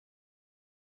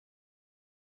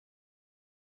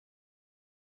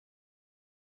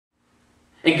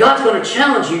And God's going to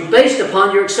challenge you based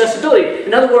upon your accessibility.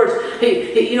 In other words,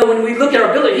 when we look at our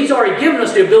ability, He's already given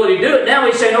us the ability to do it. Now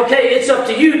He's saying, okay, it's up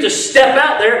to you to step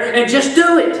out there and just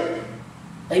do it.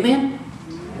 Amen?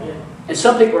 Amen. And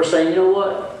some people are saying, you know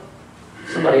what?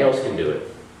 Somebody else can do it.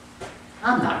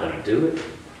 I'm not going to do it.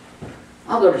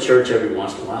 I'll go to church every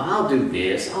once in a while. I'll do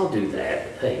this. I'll do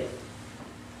that. But hey,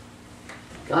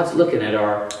 God's looking at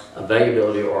our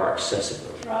availability or our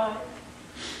accessibility. Right.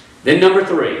 Then number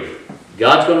 3.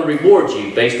 God's going to reward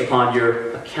you based upon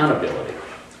your accountability.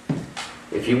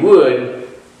 If you would,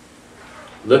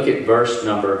 look at verse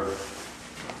number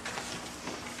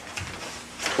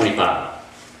 25.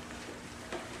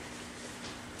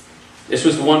 This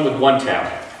was the one with 1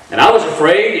 talent. And I was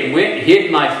afraid and went and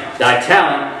hid thy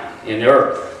talent in the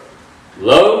earth.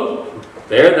 Lo,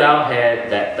 there thou had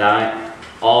that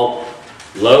thou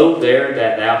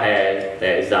had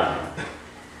that is thine.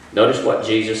 Notice what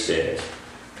Jesus says.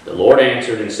 The Lord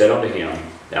answered and said unto him,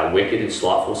 Thou wicked and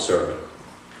slothful servant,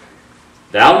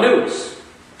 thou knewest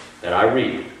that I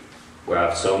reap where I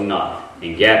have sown not,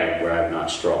 and gathered where I have not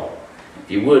strawed.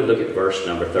 If you would, look at verse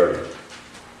number 30.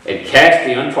 And cast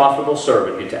the unprofitable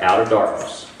servant into outer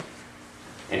darkness,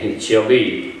 and it shall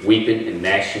be weeping and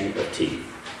gnashing of teeth.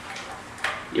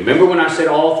 You remember when I said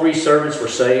all 3 servants were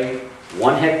saved?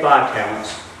 One had 5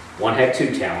 talents, one had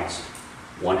 2 talents,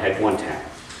 one had 1 talent.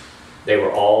 They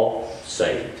were all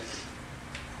saved.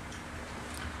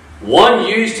 One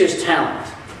used his talent.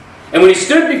 And when he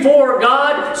stood before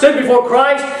God, stood before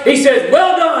Christ, he says,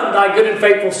 Well done, thy good and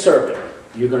faithful servant.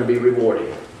 You're going to be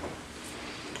rewarded.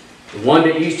 The one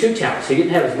that used 2 talents, he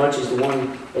didn't have as much as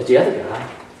the other guy.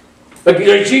 But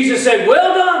Jesus said,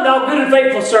 Well done, thou good and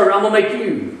faithful servant. I'm going to make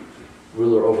you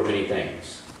ruler over many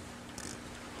things.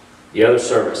 The other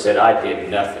servant said, I did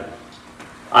nothing.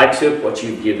 I took what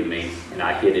you've given me and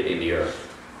I hid it in the earth.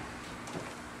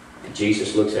 And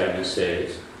Jesus looks at him and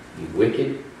says, You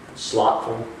wicked,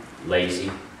 slothful,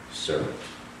 lazy servant.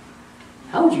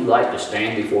 How would you like to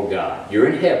stand before God? You're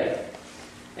in heaven.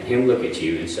 And Him look at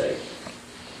you and say,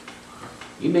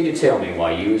 You mean to tell me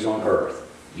while you was on earth,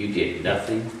 you did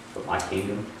nothing for my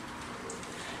kingdom?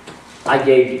 I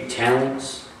gave you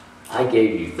talents. I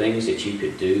gave you things that you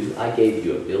could do. I gave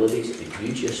you abilities, and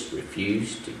you just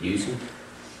refused to use them?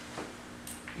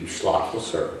 You slothful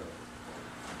servant.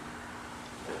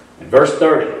 In verse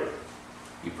 30,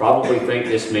 you probably think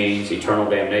this means eternal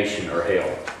damnation or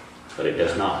hell, but it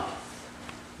does not.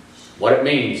 What it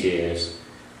means is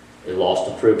a loss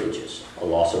of privileges, a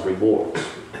loss of rewards.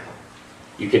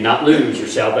 You cannot lose your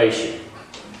salvation.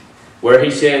 Where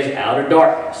he says, outer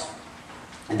darkness,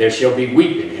 and there shall be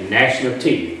weeping and gnashing of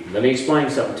teeth. Let me explain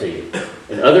something to you.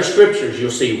 In other scriptures, you'll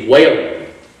see wailing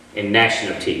and gnashing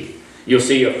of teeth. You'll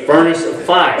see a furnace of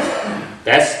fire.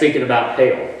 That's speaking about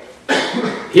hell.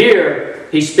 Here,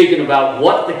 he's speaking about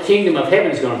what the kingdom of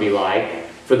heaven is going to be like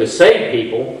for the saved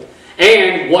people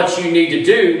and what you need to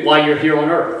do while you're here on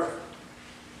earth.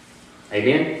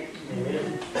 Amen?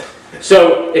 Amen.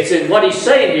 So, it's in what he's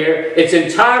saying here, it's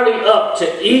entirely up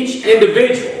to each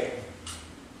individual.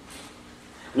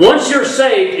 Once you're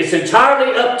saved, it's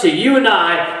entirely up to you and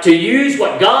I to use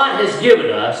what God has given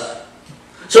us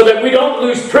so that we don't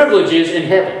lose privileges in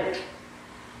heaven.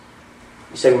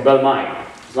 You say, well, Brother Mike,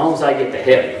 as long as I get to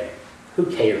heaven, who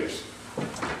cares?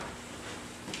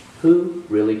 Who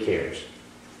really cares?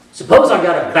 Suppose I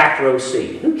got a back row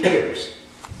seat. Who cares?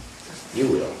 You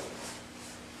will.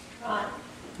 Right.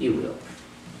 You will.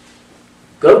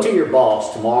 Go to your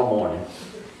boss tomorrow morning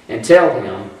and tell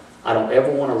him, I don't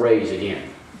ever want to raise again.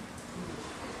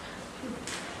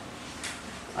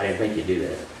 I didn't think you'd do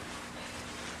that.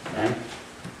 Okay?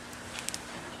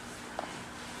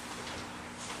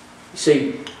 You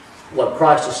see, what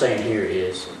Christ is saying here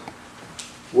is,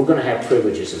 we're going to have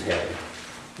privileges in heaven.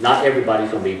 Not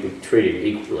everybody's going to be treated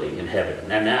equally in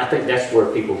heaven. And I think that's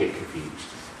where people get confused.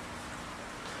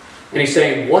 And he's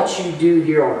saying, what you do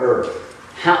here on earth,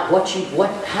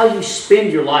 how you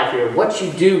spend your life here, what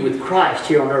you do with Christ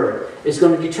here on earth is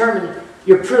going to determine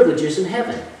your privileges in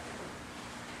heaven.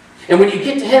 And when you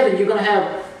get to heaven, you're going to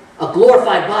have a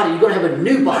glorified body. You're going to have a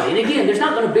new body. And again, there's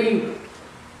not going to be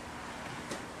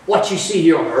what you see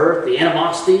here on earth, the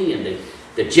animosity and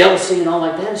the jealousy and all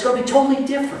like that. It's going to be totally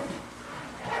different.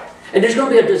 And there's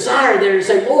going to be a desire there to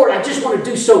say, Lord, I just want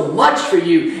to do so much for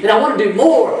you. And I want to do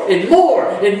more and more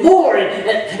and more.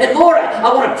 And Lord,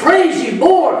 I want to praise you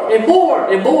more and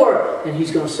more and more. And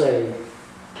he's going to say,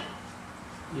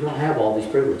 you don't have all these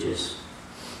privileges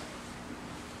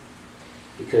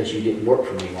because you didn't work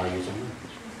for me while you was on earth.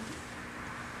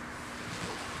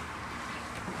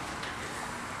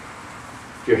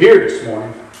 If you're here this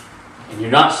morning and you're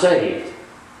not saved,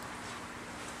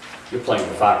 you're playing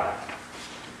with fire.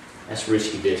 That's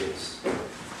risky business.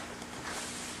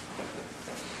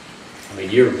 I mean,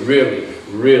 you're really,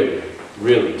 really,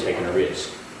 really taking a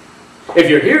risk. If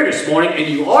you're here this morning and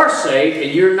you are saved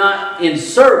and you're not in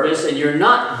service and you're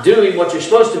not doing what you're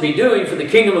supposed to be doing for the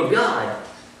kingdom of God,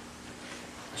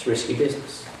 that's risky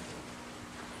business.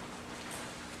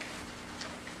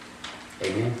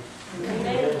 Amen?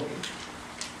 Amen.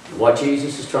 What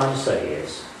Jesus is trying to say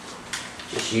is,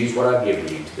 just use what I've given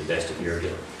you to the best of your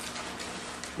ability.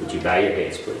 Would you bow your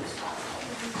heads, please?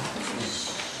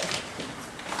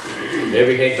 With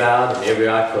every head bowed and every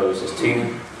eye closed, as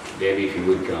Tina, Debbie, if you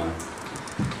would come.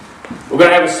 We're going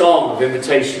to have a song of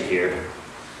invitation here.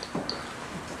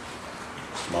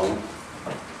 Just a moment.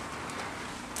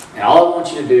 And all I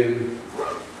want you to do,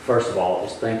 first of all,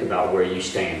 is think about where you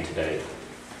stand today.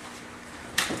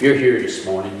 If you're here this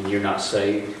morning and you're not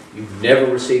saved, you've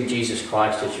never received Jesus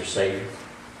Christ as your Savior,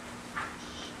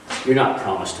 you're not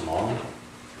promised tomorrow.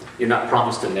 You're not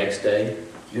promised the next day.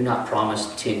 You're not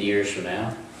promised 10 years from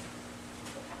now.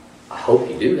 I hope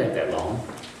you do have that long.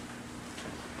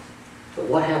 But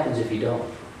what happens if you don't?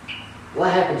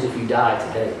 What happens if you die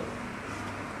today?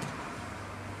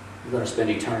 You're going to spend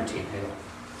eternity in hell.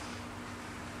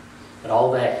 But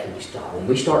all that can be stopped. When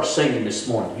we start singing this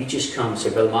morning, you just come and say,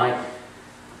 Brother Mike,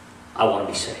 I want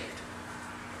to be saved.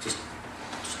 Just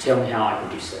tell me how I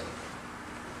can be saved.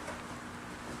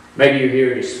 Maybe you're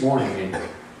here this morning and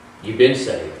you've been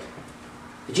saved.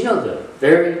 Did you know the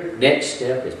very next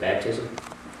step is baptism?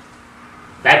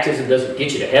 Baptism doesn't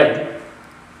get you to heaven.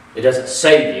 It doesn't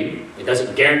save you. It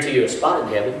doesn't guarantee you a spot in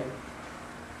heaven.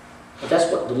 But that's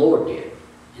what the Lord did.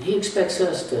 And He expects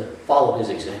us to follow His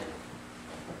example.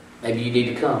 Maybe you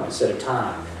need to come and set a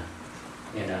time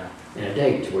and a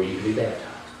date where you can be baptized.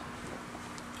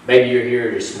 Maybe you're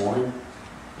here this morning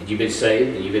and you've been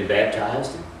saved and you've been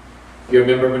baptized and you're a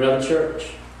member of another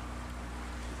church.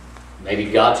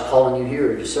 Maybe God's calling you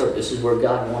here to serve. This is where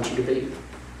God wants you to be.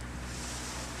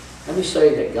 Let me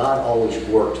say that God always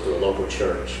works through a local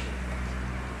church.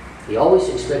 He always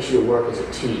expects you to work as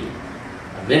a team,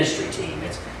 a ministry team.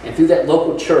 And through that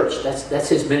local church, that's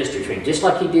His ministry team. Just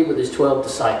like He did with His 12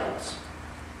 disciples.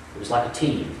 It was like a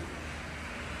team.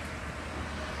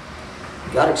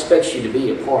 God expects you to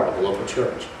be a part of a local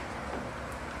church.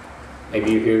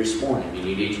 Maybe you're here this morning and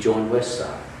you need to join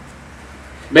Westside.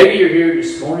 Maybe you're here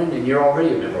this morning and you're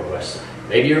already a member of Westside.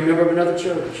 Maybe you're a member of another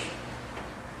church.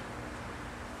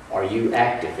 Are you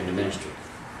active in the ministry?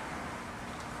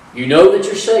 You know that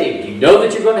you're saved. You know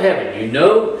that you're going to heaven. You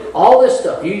know all this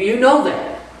stuff. You know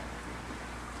that.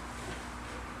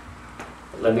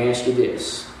 But let me ask you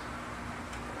this.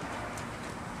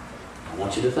 I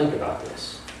want you to think about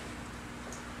this.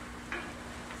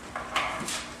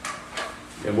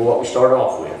 Remember what we started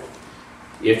off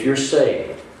with. If you're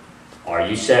saved, are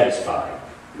you satisfied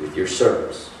with your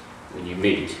service when you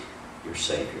meet your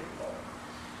Savior?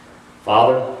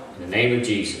 Father, in the name of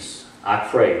Jesus, I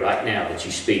pray right now that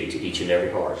you speak to each and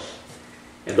every heart.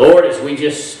 And Lord, as we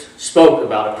just spoke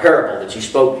about a parable that you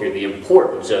spoke here, the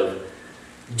importance of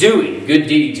doing good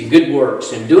deeds and good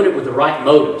works and doing it with the right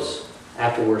motives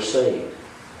after we're saved.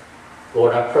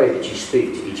 Lord, I pray that you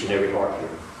speak to each and every heart here.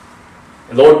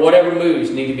 And Lord, whatever moves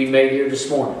need to be made here this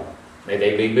morning, may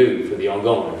they be moved for the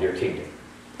ongoing of your kingdom.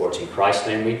 For it's in Christ's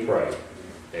name we pray.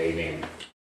 Amen.